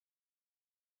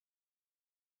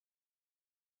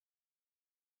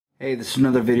Hey, this is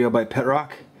another video by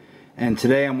PetRock, and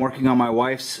today I'm working on my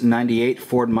wife's 98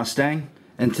 Ford Mustang,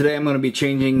 and today I'm going to be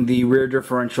changing the rear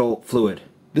differential fluid.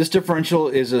 This differential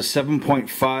is a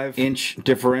 7.5 inch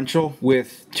differential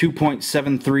with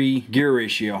 2.73 gear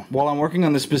ratio. While I'm working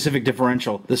on this specific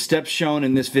differential, the steps shown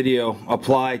in this video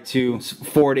apply to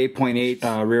Ford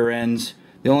 8.8 rear ends.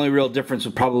 The only real difference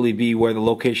would probably be where the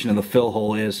location of the fill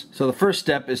hole is. So the first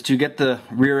step is to get the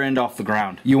rear end off the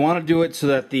ground. You want to do it so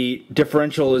that the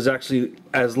differential is actually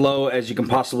as low as you can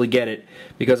possibly get it,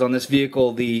 because on this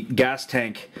vehicle the gas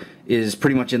tank is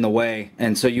pretty much in the way,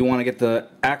 and so you want to get the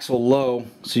axle low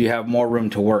so you have more room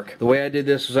to work. The way I did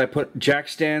this was I put jack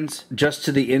stands just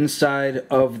to the inside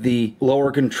of the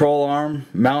lower control arm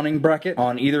mounting bracket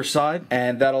on either side,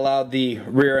 and that allowed the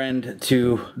rear end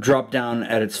to drop down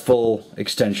at its full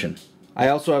extension. I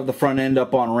also have the front end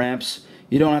up on ramps.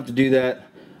 You don't have to do that.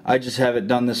 I just have it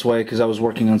done this way because I was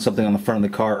working on something on the front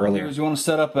of the car earlier. You want to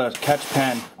set up a catch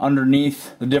pan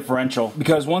underneath the differential,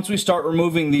 because once we start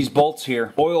removing these bolts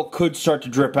here, oil could start to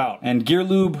drip out. And gear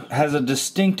lube has a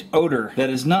distinct odor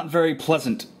that is not very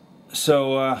pleasant.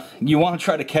 So you want to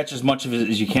try to catch as much of it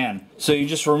as you can. So you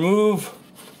just remove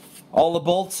all the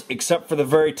bolts except for the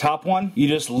very top one. You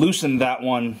just loosen that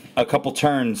one a couple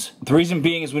turns. The reason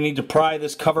being is we need to pry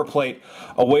this cover plate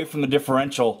away from the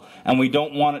differential, and we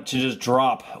don't want it to just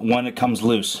drop when it comes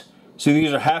loose. So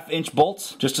these are 1/2 inch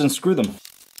bolts. Just unscrew them.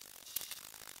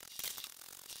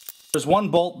 There's one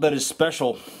bolt that is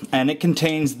special, and it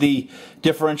contains the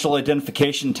differential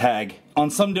identification tag. On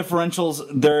some differentials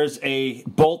there's a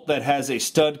bolt that has a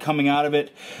stud coming out of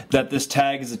it that this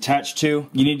tag is attached to.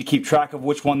 You need to keep track of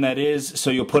which one that is, so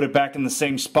you'll put it back in the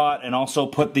same spot and also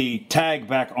put the tag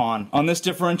back on. On this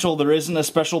differential there isn't a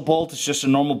special bolt, it's just a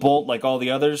normal bolt like all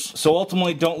the others. So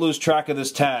ultimately don't lose track of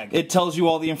this tag. It tells you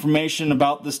all the information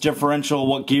about this differential,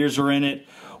 what gears are in it,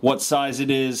 what size it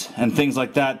is, and things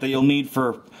like that you'll need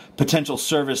for potential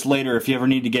service later if you ever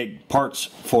need to get parts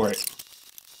for it.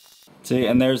 See,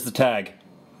 and there's the tag.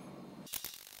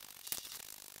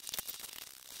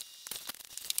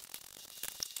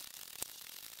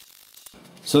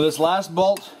 So this last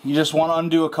bolt, you just want to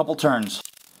undo a couple turns.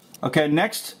 Okay,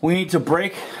 next we need to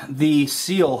break the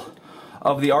seal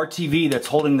of the RTV that's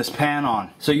holding this pan on.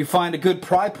 So you find a good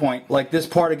pry point, like this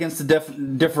part against the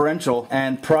differential,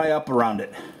 and pry up around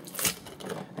it.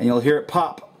 And you'll hear it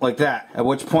pop like that, at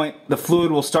which point the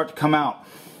fluid will start to come out.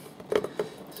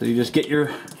 So you just get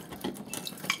your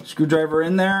screwdriver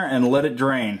in there and let it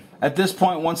drain. At this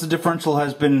point, once the differential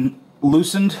has been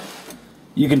loosened,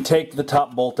 you can take the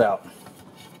top bolt out.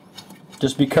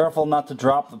 Just be careful not to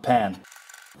drop the pan.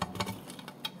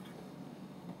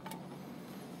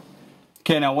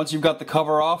 Okay, now once you've got the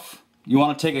cover off, you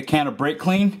want to take a can of brake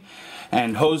clean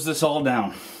and hose this all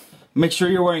down. Make sure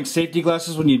you're wearing safety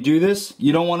glasses when you do this.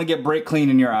 You don't want to get brake clean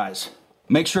in your eyes.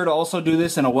 Make sure to also do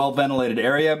this in a well ventilated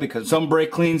area, because some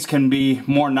brake cleans can be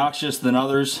more noxious than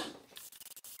others.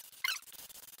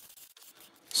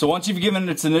 So once you've given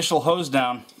its initial hose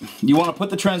down, you want to put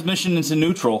the transmission into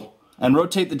neutral and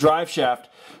rotate the drive shaft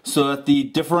so that the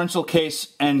differential case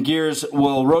and gears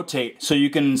will rotate so you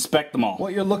can inspect them all.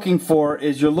 What you're looking for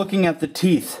is you're looking at the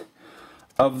teeth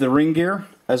of the ring gear,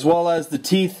 as well as the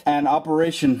teeth and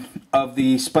operation of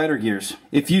the spider gears.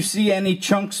 If you see any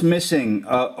chunks missing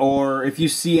or if you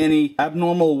see any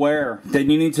abnormal wear, then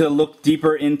you need to look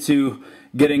deeper into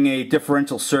getting a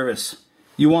differential service.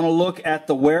 You want to look at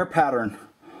the wear pattern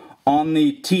on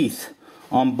the teeth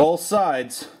on both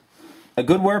sides. A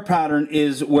good wear pattern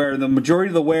is where the majority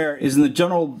of the wear is in the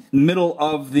general middle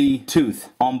of the tooth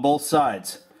on both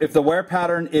sides. If the wear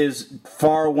pattern is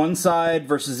far one side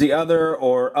versus the other,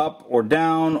 or up or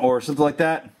down or something like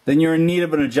that, then you're in need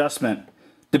of an adjustment.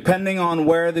 Depending on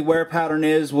where the wear pattern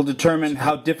is will determine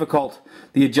how difficult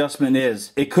the adjustment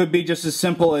is. It could be just as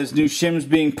simple as new shims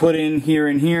being put in here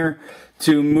and here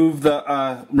to move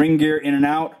the ring gear in and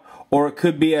out, or it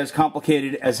could be as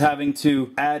complicated as having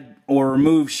to add or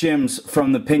remove shims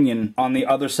from the pinion on the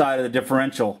other side of the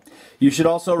differential. You should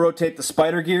also rotate the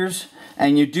spider gears,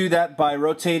 and you do that by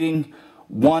rotating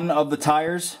one of the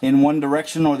tires in one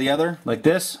direction or the other, like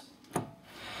this.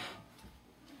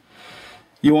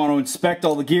 You want to inspect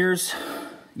all the gears.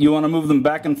 You want to move them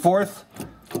back and forth,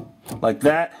 like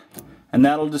that, and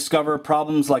that'll discover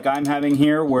problems like I'm having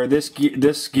here, where this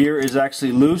gear is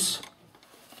actually loose.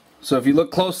 So if you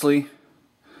look closely,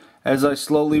 as I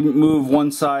slowly move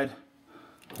one side,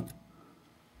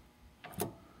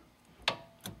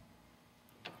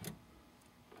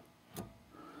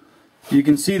 you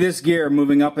can see this gear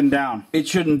moving up and down. It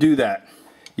shouldn't do that.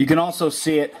 You can also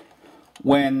see it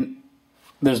when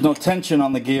there's no tension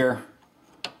on the gear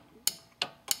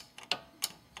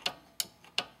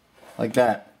like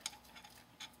that.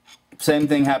 Same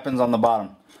thing happens on the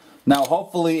bottom. Now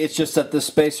hopefully it's just that this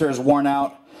spacer is worn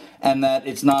out and that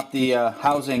it's not the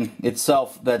housing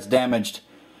itself that's damaged,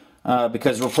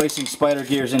 because replacing spider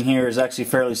gears in here is actually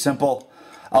fairly simple.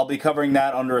 I'll be covering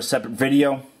that under a separate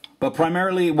video. But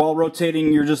primarily while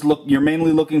rotating, you're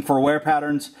mainly looking for wear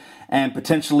patterns and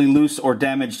potentially loose or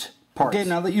damaged parts. Okay,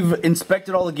 now that you've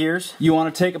inspected all the gears, you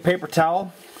want to take a paper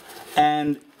towel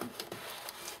and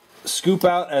scoop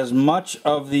out as much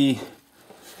of the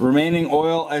remaining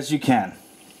oil as you can.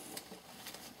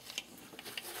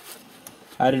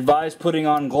 I'd advise putting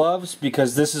on gloves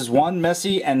because this is one,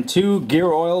 messy, and two,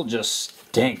 gear oil just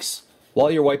stinks.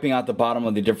 While you're wiping out the bottom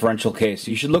of the differential case,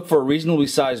 you should look for a reasonably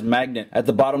sized magnet at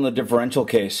the bottom of the differential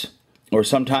case, or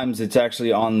sometimes it's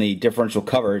actually on the differential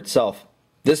cover itself.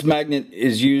 This magnet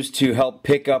is used to help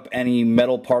pick up any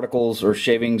metal particles or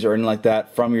shavings or anything like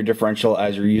that from your differential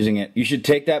as you're using it. You should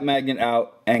take that magnet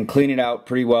out and clean it out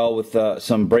pretty well with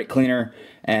some brake cleaner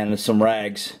and some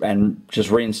rags and just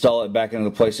reinstall it back into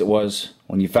the place it was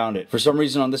when you found it. For some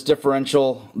reason on this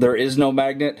differential there is no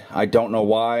magnet. I don't know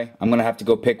why. I'm gonna have to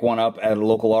go pick one up at a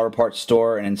local auto parts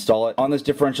store and install it. On this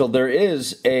differential there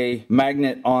is a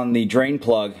magnet on the drain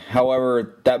plug.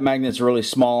 However, that magnet's really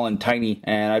small and tiny,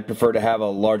 and I'd prefer to have a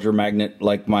larger magnet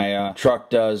like my truck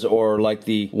does, or like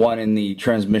the one in the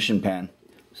transmission pan.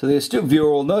 So the astute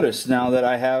viewer will notice now that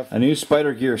I have a new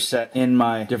spider gear set in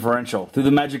my differential. Through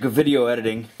the magic of video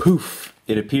editing, poof,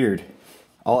 it appeared.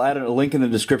 I'll add a link in the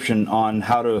description on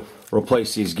how to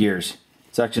replace these gears.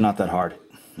 It's actually not that hard.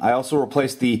 I also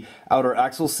replaced the outer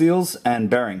axle seals and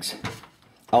bearings.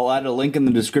 I'll add a link in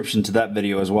the description to that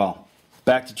video as well.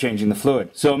 Back to changing the fluid.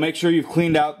 So make sure you've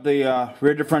cleaned out the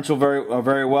rear differential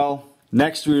very well.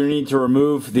 Next we need to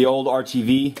remove the old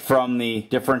RTV from the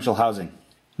differential housing.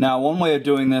 Now one way of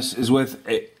doing this is with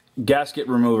a gasket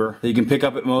remover that you can pick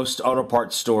up at most auto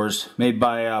parts stores, made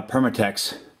by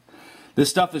Permatex. This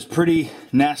stuff is pretty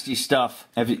nasty stuff.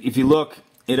 If you look,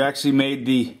 it actually made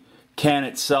the can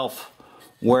itself,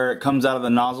 where it comes out of the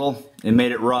nozzle, it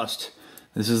made it rust.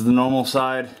 This is the normal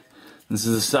side, this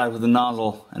is the side with the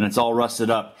nozzle, and it's all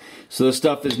rusted up. So this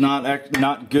stuff is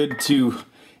not good to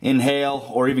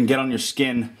inhale or even get on your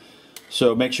skin,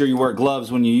 so make sure you wear gloves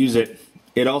when you use it.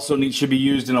 It also should be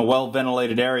used in a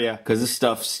well-ventilated area because this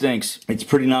stuff stinks. It's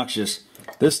pretty noxious.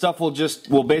 This stuff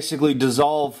will basically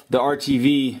dissolve the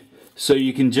RTV, so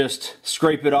you can just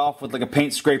scrape it off with like a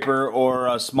paint scraper or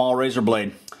a small razor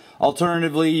blade.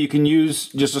 Alternatively, you can use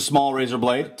just a small razor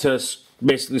blade to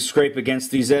basically scrape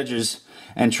against these edges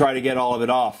and try to get all of it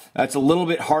off. That's a little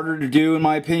bit harder to do in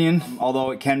my opinion,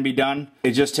 although it can be done.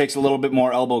 It just takes a little bit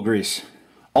more elbow grease.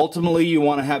 Ultimately, you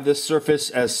want to have this surface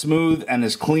as smooth and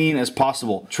as clean as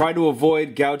possible. Try to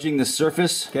avoid gouging the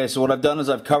surface. Okay, so what I've done is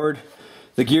I've covered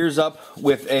the gears up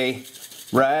with a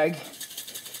rag.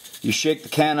 You shake the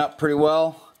can up pretty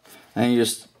well and you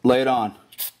just lay it on.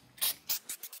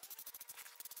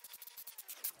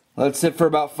 Let it sit for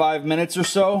about 5 minutes or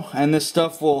so, and this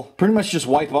stuff will pretty much just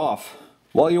wipe off.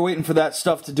 While you're waiting for that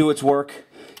stuff to do its work,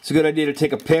 it's a good idea to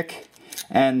take a pick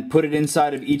and put it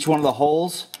inside of each one of the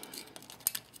holes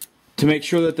to make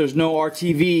sure that there's no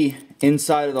RTV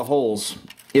inside of the holes.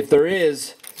 If there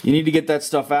is, you need to get that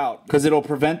stuff out because it'll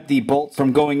prevent the bolt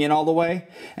from going in all the way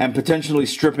and potentially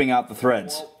stripping out the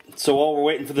threads. So while we're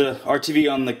waiting for the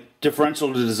RTV on the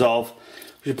differential to dissolve,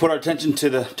 we should put our attention to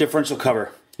the differential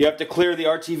cover. You have to clear the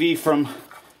RTV from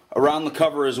around the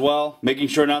cover as well, making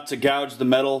sure not to gouge the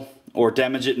metal or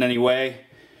damage it in any way.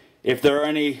 If there are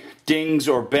any dings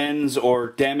or bends or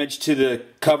damage to the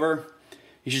cover,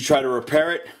 you should try to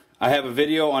repair it. I have a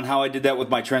video on how I did that with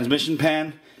my transmission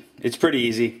pan. It's pretty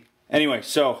easy. Anyway,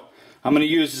 so I'm going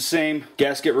to use the same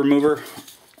gasket remover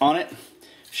on it.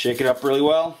 Shake it up really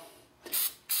well.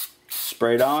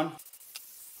 Spray it on.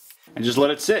 And just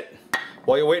let it sit.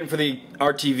 While you're waiting for the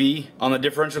RTV on the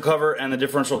differential cover and the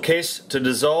differential case to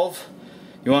dissolve,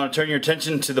 you want to turn your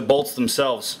attention to the bolts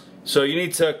themselves. So you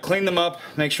need to clean them up,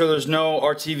 make sure there's no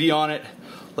RTV on it,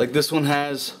 like this one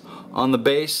has on the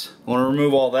base. You want to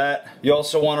remove all that. You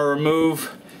also want to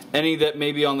remove any that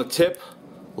may be on the tip,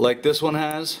 like this one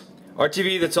has.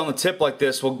 RTV that's on the tip like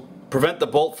this will prevent the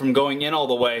bolt from going in all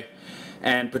the way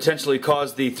and potentially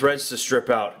cause the threads to strip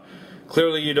out.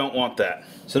 Clearly you don't want that.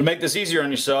 So to make this easier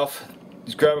on yourself,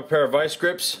 just grab a pair of vice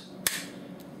grips,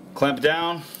 clamp it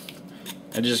down,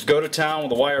 and just go to town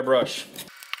with a wire brush.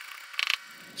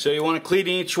 So you want to clean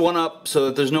each one up so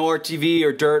that there's no RTV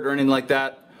or dirt or anything like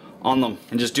that on them,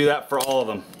 and just do that for all of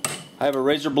them. I have a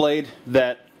razor blade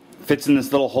that fits in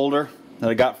this little holder that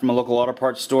I got from a local auto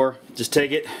parts store. Just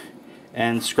take it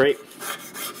and scrape.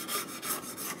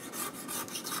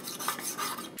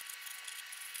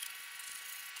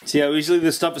 See how easily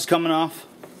this stuff is coming off?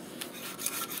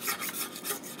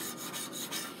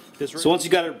 So once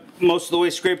you got it most of the way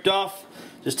scraped off,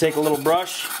 just take a little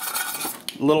brush,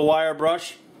 a little wire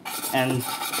brush, and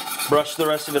brush the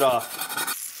rest of it off.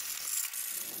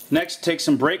 Next, take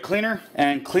some brake cleaner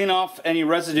and clean off any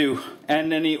residue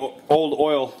and any old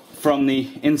oil from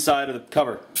the inside of the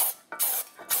cover.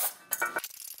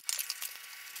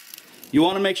 You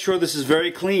want to make sure this is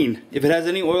very clean. If it has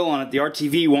any oil on it, the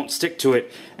RTV won't stick to it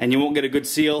and you won't get a good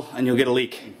seal and you'll get a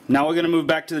leak. Now we're going to move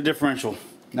back to the differential.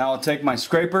 Now I'll take my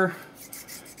scraper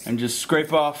and just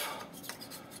scrape off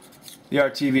the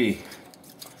RTV.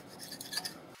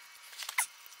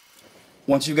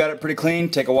 Once you've got it pretty clean,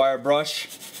 take a wire brush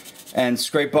and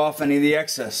scrape off any of the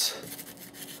excess.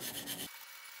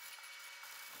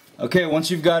 Okay, once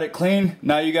you've got it clean,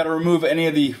 now you got to remove any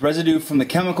of the residue from the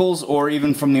chemicals or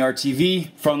even from the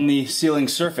RTV from the sealing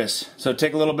surface. So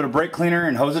take a little bit of brake cleaner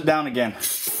and hose it down again.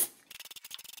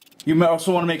 You may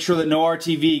also want to make sure that no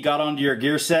RTV got onto your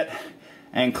gear set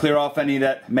and clear off any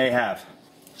that may have.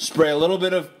 Spray a little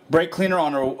bit of brake cleaner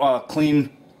on a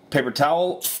clean paper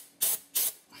towel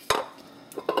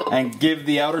and give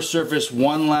the outer surface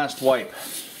one last wipe,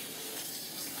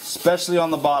 especially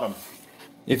on the bottom.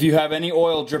 If you have any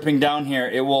oil dripping down here,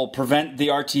 it will prevent the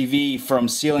RTV from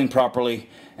sealing properly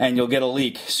and you'll get a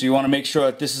leak. So you want to make sure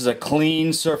that this is a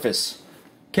clean surface.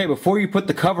 Okay, before you put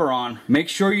the cover on, make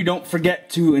sure you don't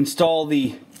forget to install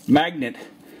the magnet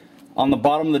on the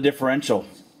bottom of the differential.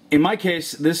 In my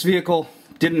case, this vehicle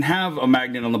didn't have a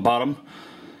magnet on the bottom.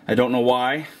 I don't know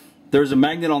why. There's a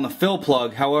magnet on the fill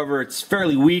plug, however it's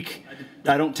fairly weak.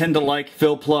 I don't tend to like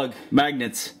fill plug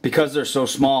magnets because they're so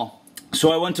small. So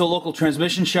I went to a local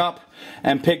transmission shop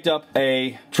and picked up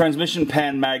a transmission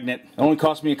pan magnet. It only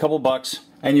cost me a couple bucks.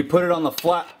 And you put it on the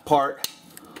flat part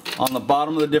on the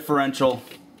bottom of the differential,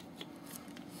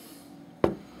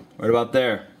 right about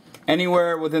there.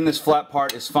 Anywhere within this flat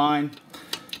part is fine.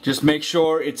 Just make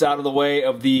sure it's out of the way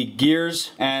of the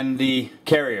gears and the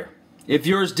carrier. If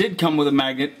yours did come with a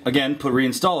magnet, again,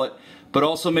 reinstall it, but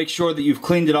also make sure that you've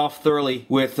cleaned it off thoroughly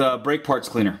with brake parts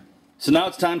cleaner. So now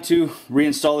it's time to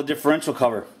reinstall the differential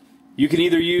cover. You can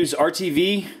either use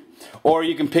RTV or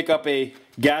you can pick up a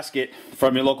gasket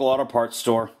from your local auto parts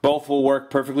store. Both will work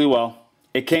perfectly well.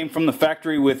 It came from the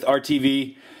factory with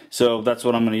RTV, so that's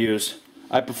what I'm going to use.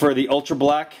 I prefer the ultra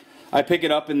black. I pick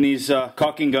it up in these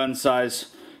caulking gun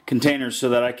size containers so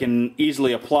that I can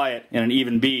easily apply it in an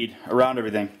even bead around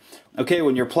everything. Okay,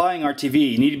 when you're applying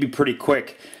RTV, you need to be pretty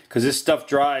quick because this stuff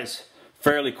dries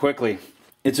fairly quickly.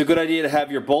 It's a good idea to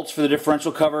have your bolts for the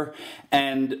differential cover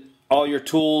and all your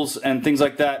tools and things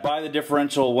like that by the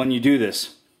differential when you do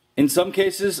this. In some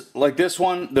cases, like this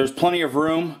one, there's plenty of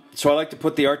room, so I like to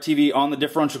put the RTV on the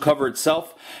differential cover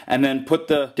itself and then put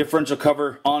the differential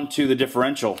cover onto the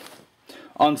differential.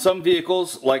 On some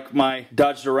vehicles, like my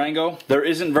Dodge Durango, there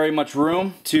isn't very much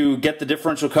room to get the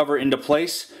differential cover into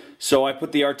place, so I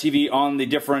put the RTV on the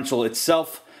differential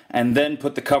itself and then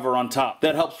put the cover on top.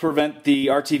 That helps prevent the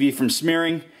RTV from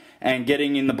smearing and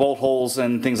getting in the bolt holes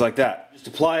and things like that. Just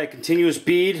apply a continuous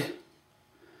bead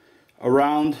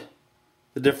around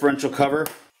the differential cover.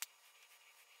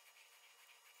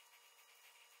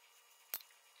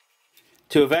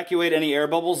 To evacuate any air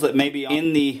bubbles that may be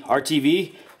in the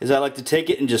RTV, I like to take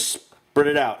it and just spread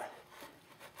it out.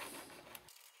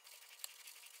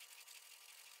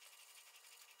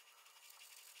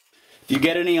 If you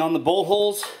get any on the bolt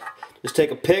holes, just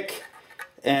take a pick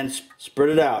and spread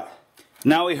it out.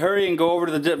 Now we hurry and go over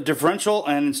to the differential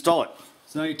and install it.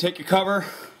 So now you take your cover,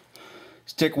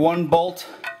 stick one bolt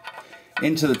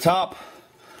into the top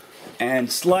and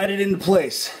slide it into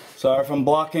place. Sorry if I'm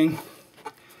blocking,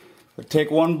 but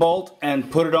take one bolt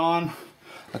and put it on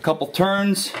a couple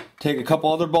turns, take a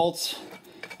couple other bolts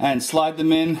and slide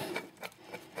them in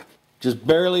just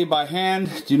barely by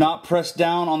hand. Do not press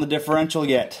down on the differential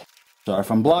yet. Sorry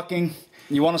if I'm blocking.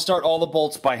 You want to start all the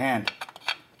bolts by hand.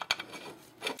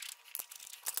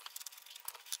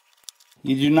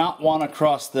 You do not want to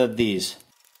cross these.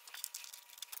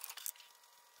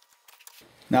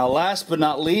 Now last but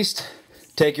not least,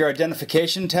 take your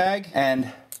identification tag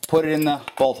and put it in the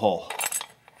bolt hole.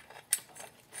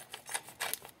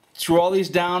 Screw all these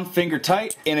down finger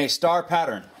tight in a star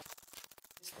pattern.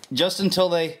 Just until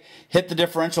they hit the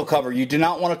differential cover. You do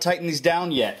not want to tighten these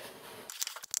down yet.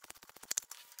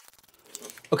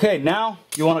 Okay, now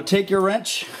you want to take your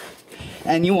wrench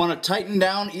and you want to tighten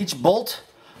down each bolt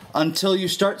until you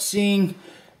start seeing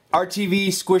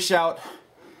RTV squish out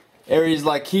areas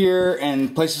like here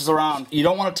and places around. You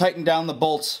don't want to tighten down the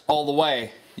bolts all the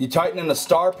way. You tighten in a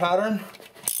star pattern.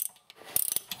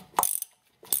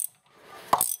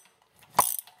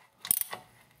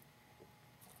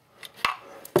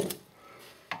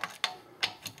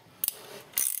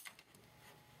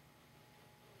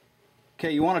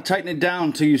 Okay, you want to tighten it down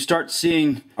until you start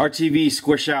seeing RTV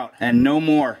squish out, and no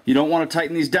more. You don't want to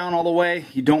tighten these down all the way.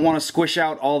 You don't want to squish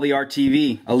out all the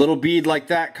RTV. A little bead like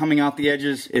that coming out the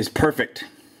edges is perfect.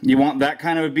 You want that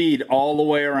kind of a bead all the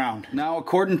way around. Now,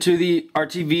 according to the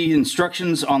RTV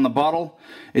instructions on the bottle,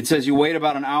 it says you wait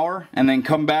about an hour and then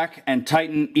come back and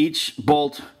tighten each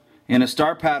bolt in a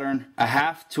star pattern a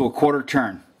half to a quarter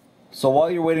turn. So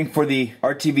while you're waiting for the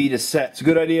RTV to set, it's a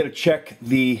good idea to check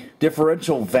the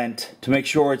differential vent to make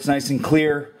sure it's nice and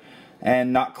clear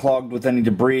and not clogged with any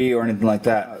debris or anything like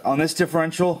that. On this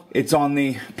differential, it's on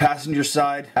the passenger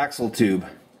side axle tube.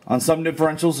 On some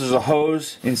differentials, there's a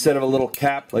hose instead of a little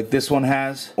cap like this one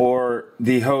has, or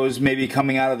the hose may be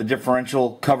coming out of the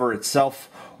differential cover itself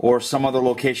or some other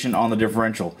location on the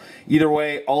differential. Either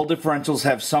way, all differentials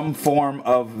have some form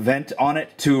of vent on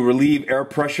it to relieve air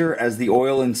pressure as the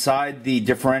oil inside the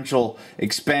differential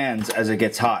expands as it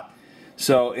gets hot.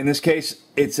 So in this case,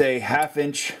 it's a 1/2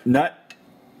 inch nut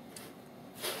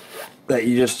that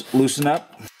you just loosen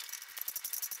up.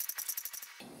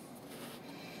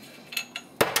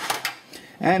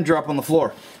 And drop on the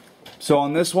floor. So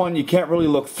on this one, you can't really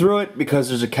look through it because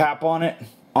there's a cap on it.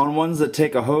 On ones that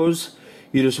take a hose,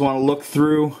 you just want to look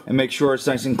through and make sure it's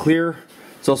nice and clear.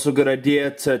 It's also a good idea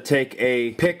to take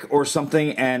a pick or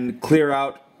something and clear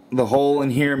out the hole in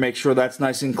here, make sure that's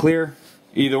nice and clear.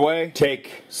 Either way,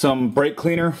 take some brake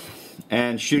cleaner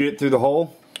and shoot it through the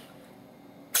hole.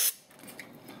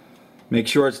 Make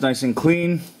sure it's nice and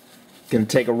clean. Gonna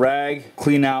take a rag,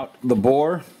 clean out the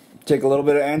bore. Take a little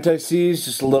bit of anti-seize,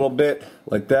 just a little bit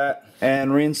like that,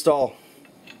 and reinstall.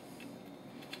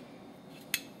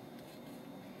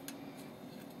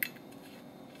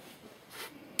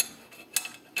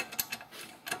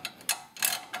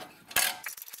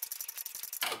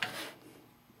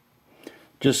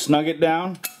 Just snug it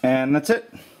down, and that's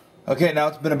it. Okay, now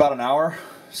it's been about an hour.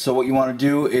 So what you want to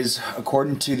do is,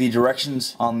 according to the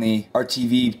directions on the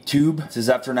RTV tube, it says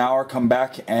after an hour come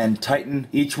back and tighten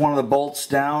each one of the bolts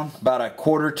down about a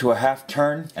quarter to a half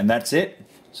turn, and that's it.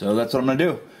 So that's what I'm going to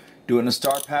do. Do it in a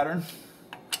star pattern.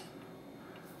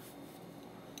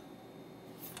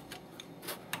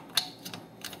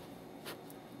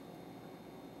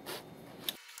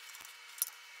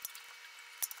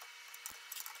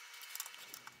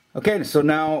 Okay, so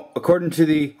now, according to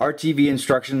the RTV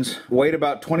instructions, wait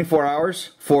about 24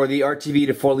 hours for the RTV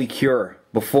to fully cure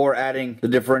before adding the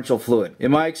differential fluid.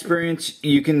 In my experience,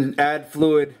 you can add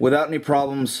fluid without any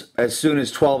problems as soon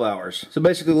as 12 hours. So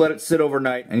basically let it sit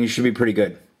overnight and you should be pretty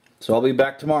good. So I'll be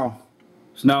back tomorrow.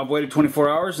 So now I've waited 24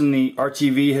 hours and the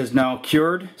RTV has now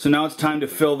cured. So now it's time to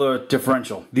fill the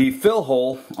differential. The fill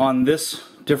hole on this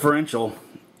differential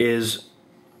is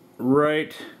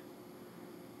right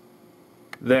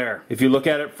there. If you look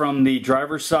at it from the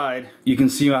driver's side, you can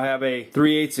see I have a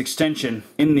 3/8 extension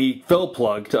in the fill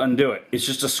plug to undo it. It's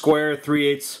just a square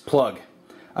 3/8 plug.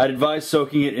 I'd advise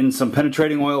soaking it in some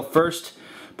penetrating oil first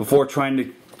before trying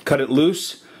to cut it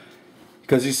loose,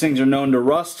 because these things are known to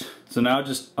rust. So now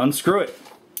just unscrew it.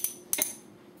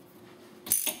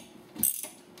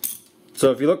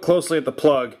 So if you look closely at the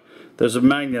plug, there's a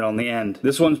magnet on the end.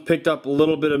 This one's picked up a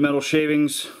little bit of metal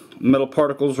shavings, metal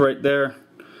particles right there,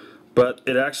 but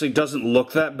it actually doesn't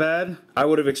look that bad. I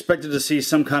would have expected to see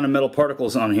some kind of metal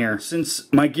particles on here. Since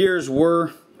my gears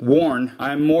were worn,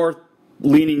 I'm more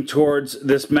leaning towards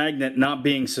this magnet not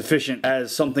being sufficient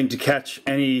as something to catch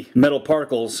any metal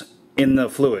particles in the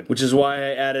fluid, which is why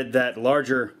I added that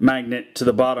larger magnet to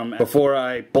the bottom before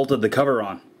I bolted the cover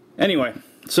on. Anyway,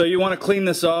 so you want to clean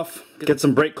this off, get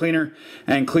some brake cleaner,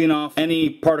 and clean off any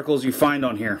particles you find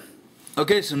on here.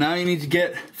 Okay, so now you need to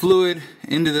get fluid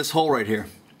into this hole right here.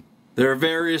 There are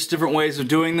various different ways of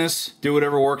doing this. Do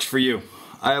whatever works for you.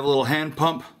 I have a little hand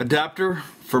pump adapter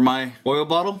for my oil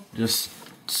bottle. Just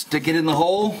stick it in the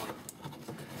hole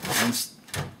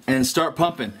and start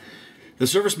pumping. The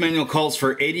service manual calls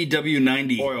for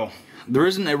 80W90 oil. There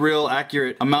isn't a real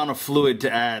accurate amount of fluid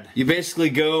to add. You basically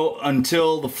go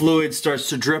until the fluid starts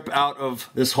to drip out of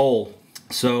this hole.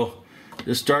 So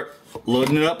just start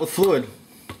loading it up with fluid.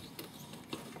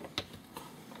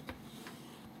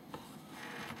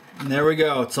 And there we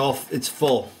go, it's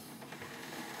full.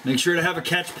 Make sure to have a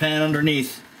catch pan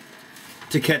underneath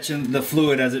to catch in the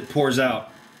fluid as it pours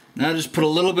out. Now just put a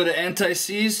little bit of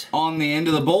anti-seize on the end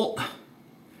of the bolt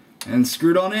and screw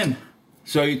it on in.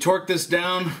 So you torque this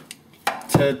down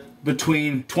to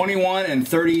between 21 and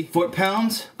 30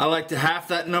 foot-pounds. I like to half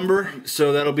that number,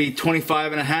 so that'll be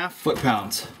 25.5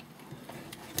 foot-pounds.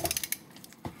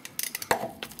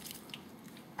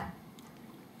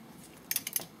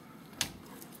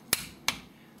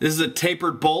 This is a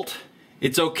tapered bolt.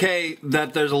 it's okay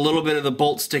that there's a little bit of the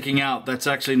bolt sticking out. That's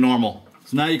actually normal.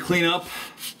 So now you clean up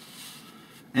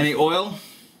any oil.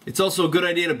 It's also a good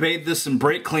idea to bathe this in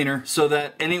brake cleaner so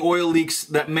that any oil leaks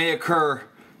that may occur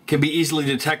can be easily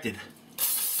detected.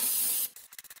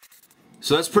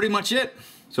 So that's pretty much it.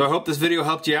 So I hope this video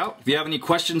helped you out. If you have any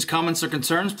questions, comments, or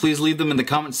concerns, please leave them in the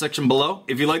comment section below.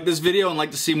 If you like this video and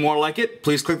like to see more like it,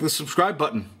 please click the subscribe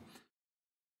button.